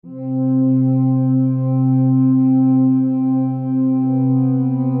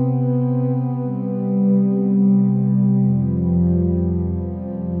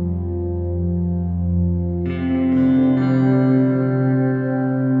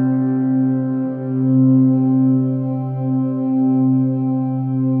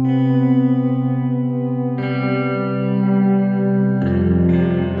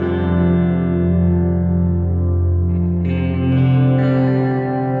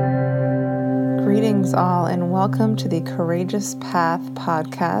Greetings, all, and welcome to the Courageous Path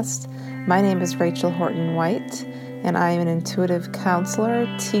podcast. My name is Rachel Horton White, and I am an intuitive counselor,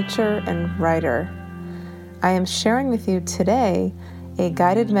 teacher, and writer. I am sharing with you today a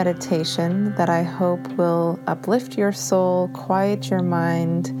guided meditation that I hope will uplift your soul, quiet your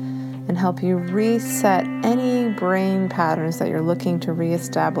mind, and help you reset any brain patterns that you're looking to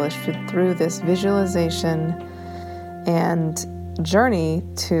reestablish through this visualization and journey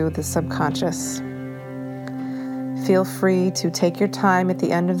to the subconscious. Feel free to take your time at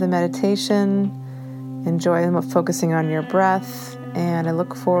the end of the meditation. Enjoy focusing on your breath, and I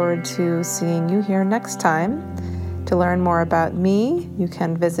look forward to seeing you here next time. To learn more about me, you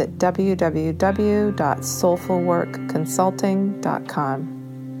can visit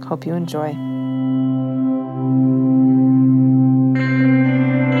www.soulfulworkconsulting.com. Hope you enjoy.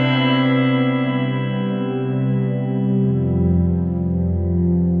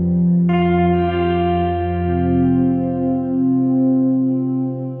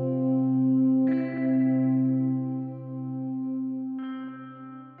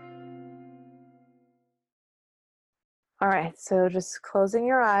 All right, so just closing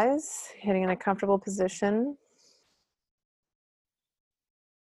your eyes, getting in a comfortable position.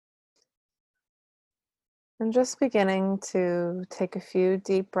 And just beginning to take a few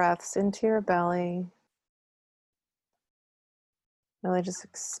deep breaths into your belly. Really just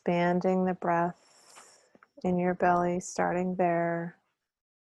expanding the breath in your belly, starting there.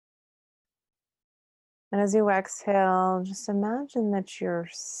 And as you exhale, just imagine that you're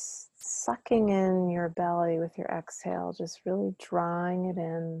sucking in your belly with your exhale, just really drawing it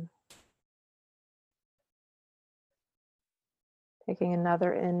in. Taking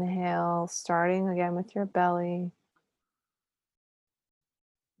another inhale, starting again with your belly.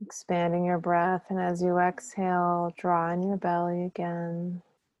 Expanding your breath, and as you exhale, draw in your belly again.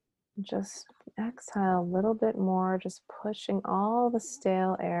 Just exhale a little bit more, just pushing all the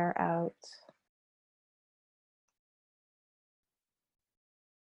stale air out.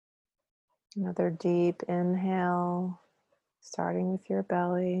 Another deep inhale, starting with your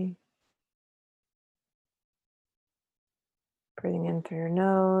belly. Breathing in through your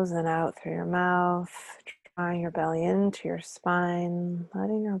nose and out through your mouth. Drawing your belly into your spine,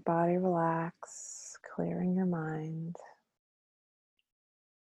 letting your body relax, clearing your mind.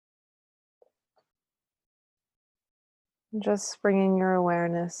 Just bringing your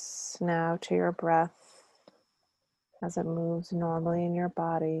awareness now to your breath as it moves normally in your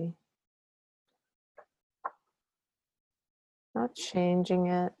body. Not changing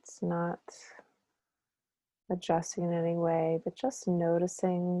it, not adjusting in any way, but just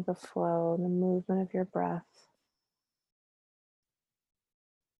noticing the flow and the movement of your breath.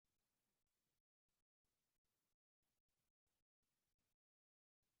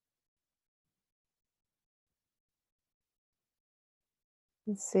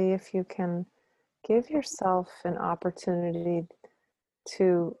 And see if you can give yourself an opportunity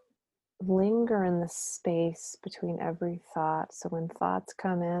to linger in the space between every thought. So when thoughts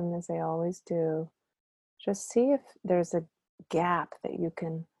come in, as they always do, just see if there's a gap that you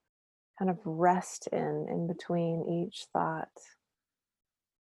can kind of rest in between each thought.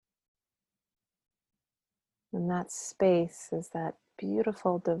 And that space is that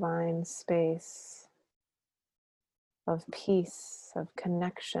beautiful divine space of peace, of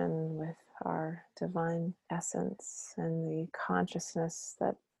connection with our divine essence and the consciousness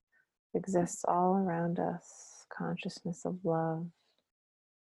that exists all around us, consciousness of love.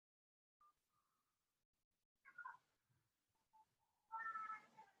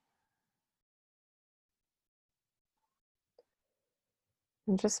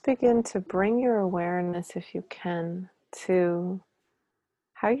 And just begin to bring your awareness, if you can, to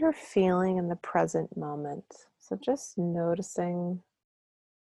how you're feeling in the present moment. So just noticing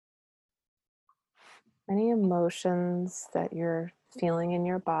any emotions that you're feeling in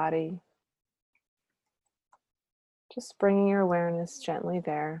your body. Just bringing your awareness gently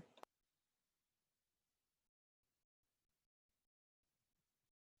there.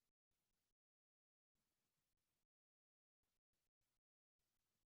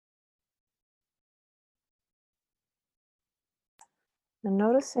 And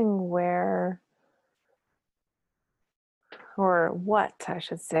noticing where, or what, I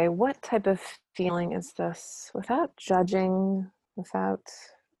should say, what type of feeling is this, without judging, without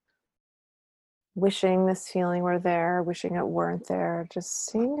wishing this feeling were there, wishing it weren't there, just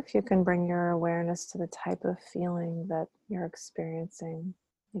seeing if you can bring your awareness to the type of feeling that you're experiencing,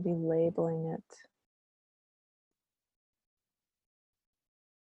 maybe labeling it.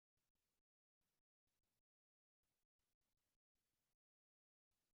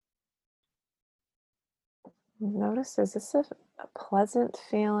 Notice, is this a pleasant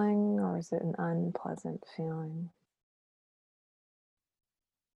feeling or is it an unpleasant feeling?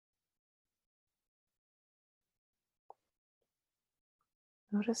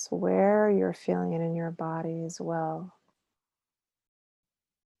 Notice where you're feeling it in your body as well.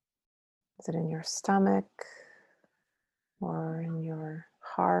 Is it in your stomach or in your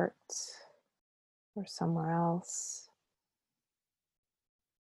heart or somewhere else?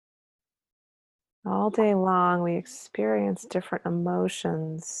 All day long, we experience different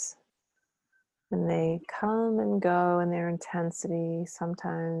emotions and they come and go in their intensity.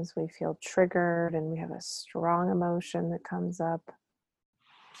 Sometimes we feel triggered and we have a strong emotion that comes up.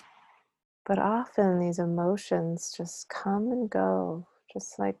 But often these emotions just come and go,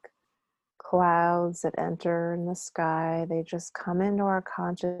 just like clouds that enter in the sky. They just come into our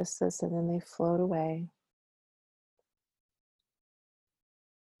consciousness and then they float away.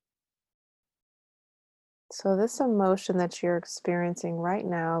 So, this emotion that you're experiencing right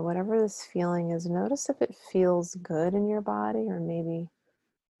now, whatever this feeling is, notice if it feels good in your body or maybe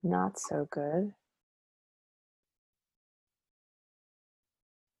not so good.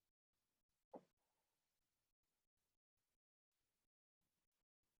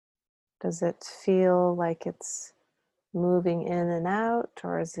 Does it feel like it's moving in and out,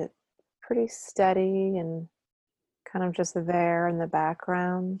 or is it pretty steady and kind of just there in the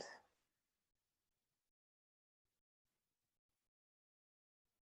background?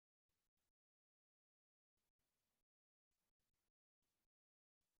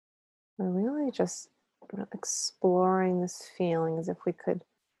 We're really just exploring this feeling as if we could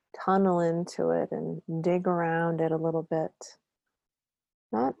tunnel into it and dig around it a little bit.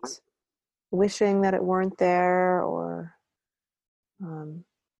 Not wishing that it weren't there or um,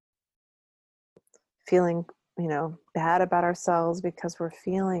 feeling, bad about ourselves because we're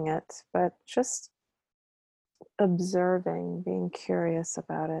feeling it, but just observing, being curious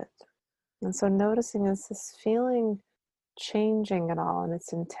about it. And so noticing, is this feeling changing at all in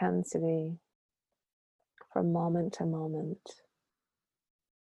its intensity from moment to moment?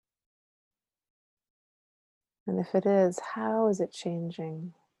 And if it is, how is it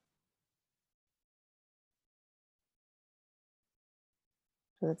changing?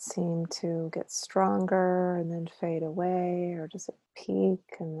 Does it seem to get stronger and then fade away, or does it peak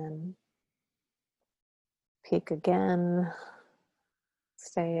and then peak again,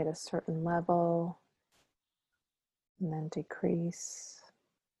 stay at a certain level, and then decrease?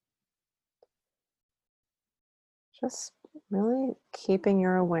 Just really keeping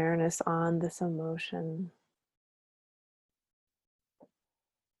your awareness on this emotion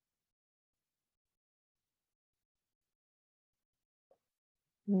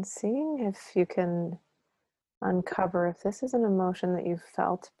and seeing if you can uncover if this is an emotion that you've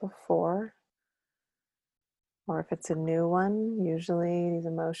felt before or if it's a new one. Usually these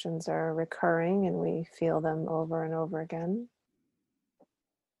emotions are recurring and we feel them over and over again,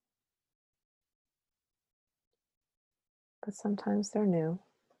 but sometimes they're new.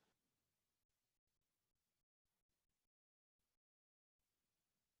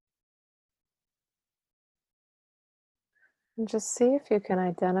 And just see if you can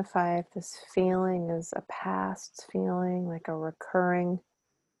identify if this feeling is a past feeling, like a recurring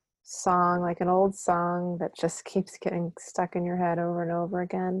song, like an old song that just keeps getting stuck in your head over and over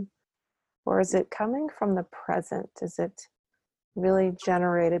again. Or is it coming from the present? Is it really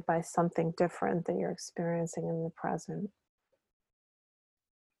generated by something different that you're experiencing in the present?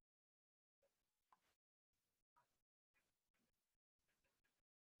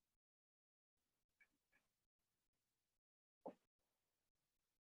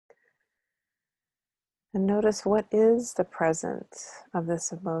 And notice, what is the present of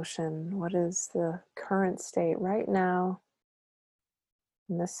this emotion? What is the current state right now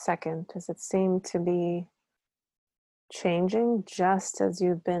in this second? Does it seem to be changing just as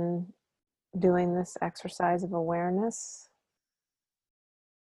you've been doing this exercise of awareness?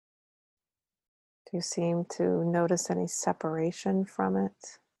 Do you seem to notice any separation from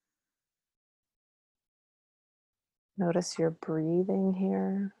it? Notice your breathing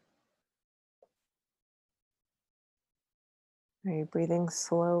here. Are you breathing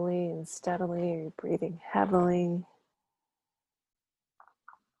slowly and steadily? Are you breathing heavily?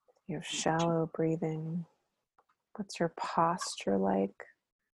 You have shallow breathing. What's your posture like?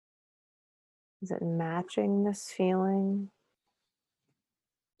 Is it matching this feeling?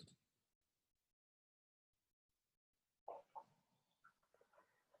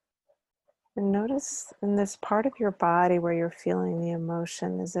 And notice in this part of your body where you're feeling the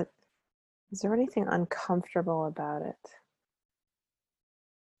emotion, is there anything uncomfortable about it?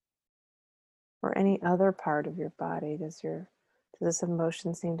 or any other part of your body? Does this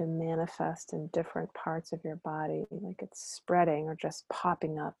emotion seem to manifest in different parts of your body, like it's spreading or just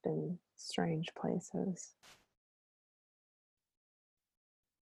popping up in strange places?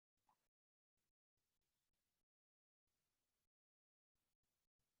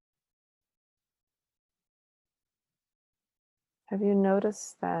 Have you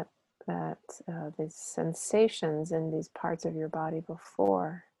noticed that these sensations in these parts of your body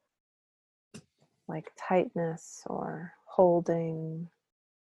before, like tightness or holding?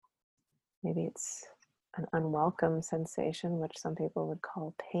 Maybe it's an unwelcome sensation, which some people would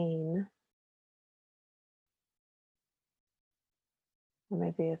call pain. Or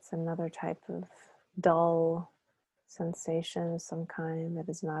maybe it's another type of dull sensation of some kind that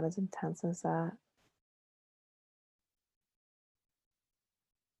is not as intense as that.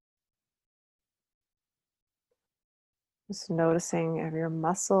 Just noticing, are your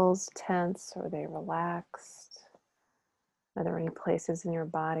muscles tense or are they relaxed? Are there any places in your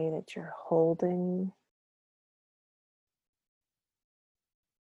body that you're holding?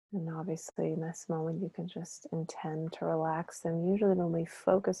 And obviously, in this moment, you can just intend to relax them. Usually, when we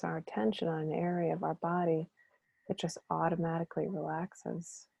focus our attention on an area of our body, it just automatically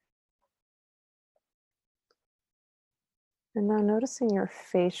relaxes. And now noticing your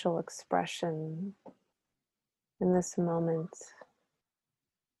facial expression in this moment.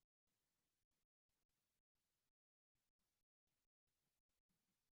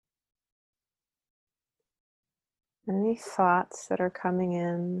 Any thoughts that are coming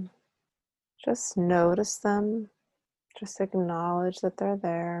in, just notice them. Just acknowledge that they're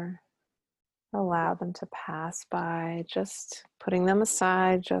there. Allow them to pass by, just putting them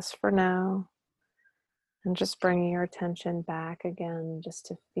aside just for now. And just bringing your attention back again, just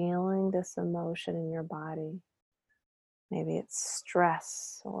to feeling this emotion in your body. Maybe it's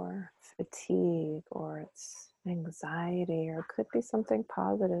stress or fatigue or it's anxiety, or it could be something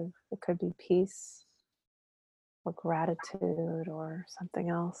positive. It could be peace or gratitude or something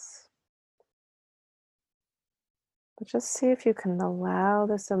else. But just see if you can allow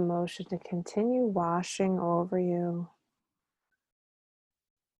this emotion to continue washing over you.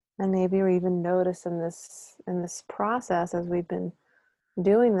 And maybe you even notice in this process, as we've been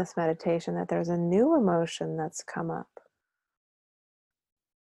doing this meditation, that there's a new emotion that's come up.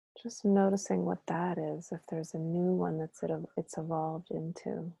 Just noticing what that is, if there's a new one it's evolved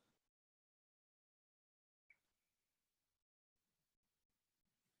into.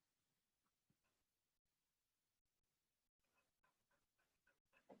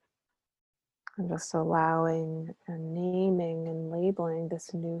 And just allowing and naming and labeling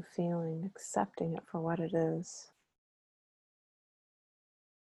this new feeling, accepting it for what it is.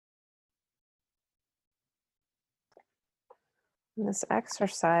 And this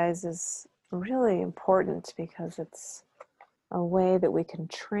exercise is really important because it's a way that we can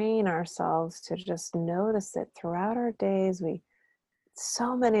train ourselves to just notice it throughout our days.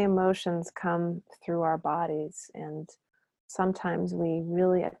 So many emotions come through our bodies, and sometimes we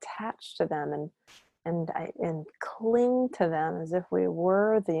really attach to them and cling to them as if we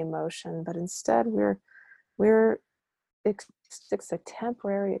were the emotion, but instead we're it's a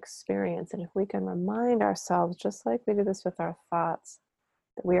temporary experience. And if we can remind ourselves, just like we do this with our thoughts,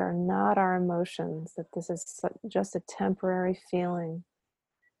 that we are not our emotions, that this is just a temporary feeling,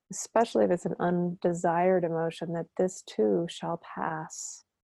 especially if it's an undesired emotion, that this too shall pass.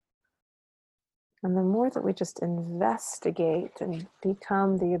 And the more that we just investigate and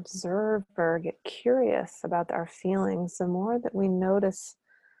become the observer, get curious about our feelings, the more that we notice,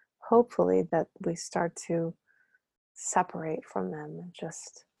 hopefully, that we start to separate from them and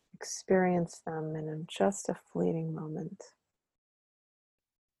just experience them in just a fleeting moment.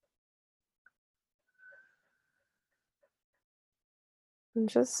 And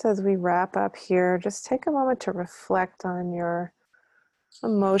just as we wrap up here, just take a moment to reflect on your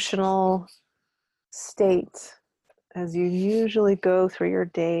emotional state as you usually go through your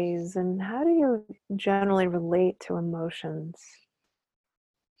days, and how do you generally relate to emotions?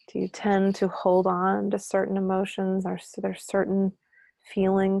 Do you tend to hold on to certain emotions? Are there certain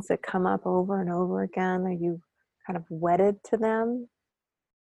feelings that come up over and over again? Are you kind of wedded to them?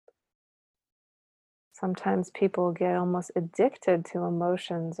 Sometimes people get almost addicted to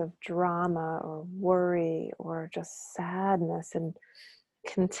emotions of drama or worry or just sadness, and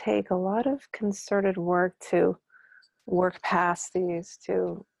can take a lot of concerted work to work past these,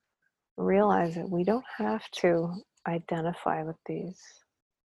 to realize that we don't have to identify with these.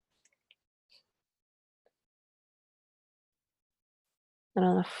 And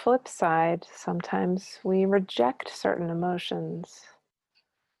on the flip side, sometimes we reject certain emotions.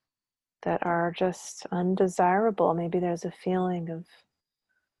 that are just undesirable. Maybe there's a feeling of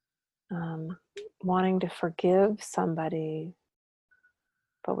wanting to forgive somebody,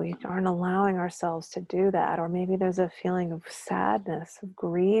 but we aren't allowing ourselves to do that. Or maybe there's a feeling of sadness, of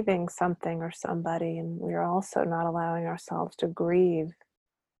grieving something or somebody, and we're also not allowing ourselves to grieve.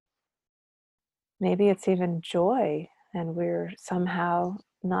 Maybe it's even joy, and we're somehow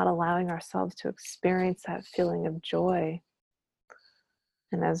not allowing ourselves to experience that feeling of joy.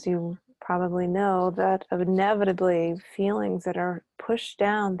 And as you probably know, that inevitably feelings that are pushed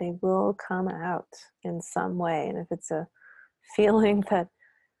down, they will come out in some way. And if it's a feeling that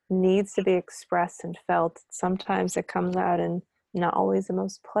needs to be expressed and felt, sometimes it comes out in not always the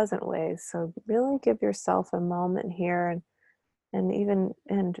most pleasant ways. So really give yourself a moment here, and even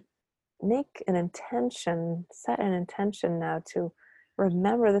make an intention, set an intention now to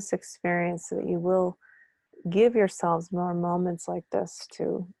remember this experience, so that you will give yourselves more moments like this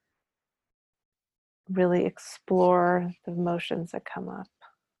to really explore the emotions that come up.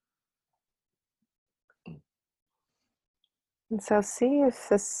 And so see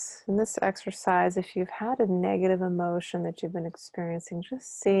if in this exercise, if you've had a negative emotion that you've been experiencing,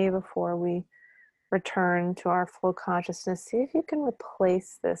 just see before we return to our full consciousness, see if you can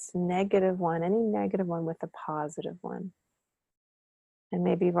replace this negative one, any negative one, with a positive one. And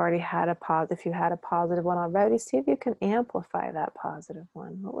maybe you've already had if you had a positive one already, see if you can amplify that positive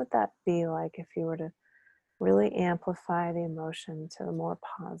one. What would that be like if you were to really amplify the emotion to a more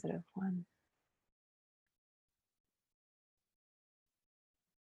positive one?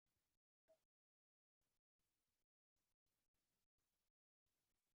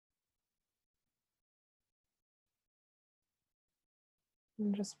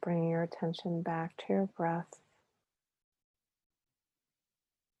 And just bring your attention back to your breath.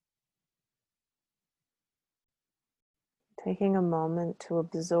 Taking a moment to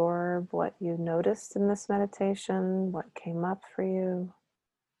absorb what you noticed in this meditation, what came up for you.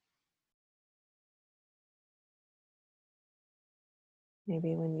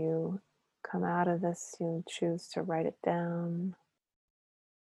 Maybe when you come out of this, you choose to write it down.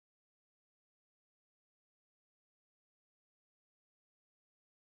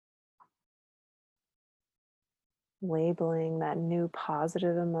 Labeling that new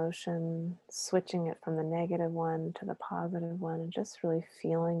positive emotion, switching it from the negative one to the positive one, and just really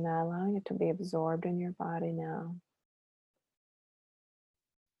feeling that, allowing it to be absorbed in your body now.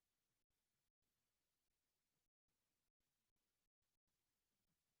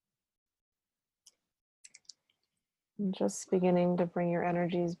 And just beginning to bring your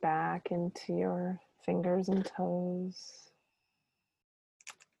energies back into your fingers and toes.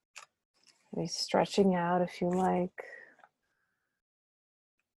 Maybe stretching out if you like.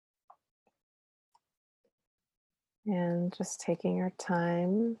 And just taking your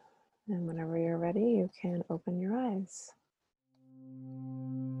time. And whenever you're ready, you can open your eyes.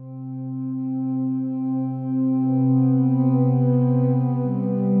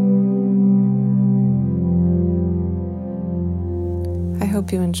 I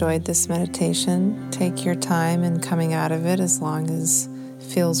hope you enjoyed this meditation. Take your time in coming out of it as long as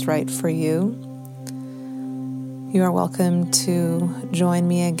feels right for you. You are welcome to join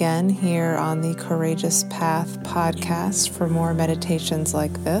me again here on the Courageous Path podcast for more meditations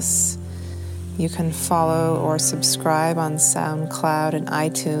like this. You can follow or subscribe on SoundCloud and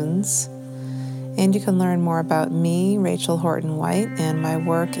iTunes. And you can learn more about me, Rachel Horton White, and my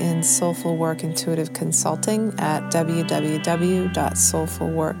work in Soulful Work Intuitive Consulting at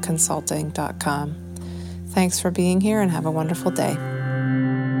www.soulfulworkconsulting.com. Thanks for being here and have a wonderful day.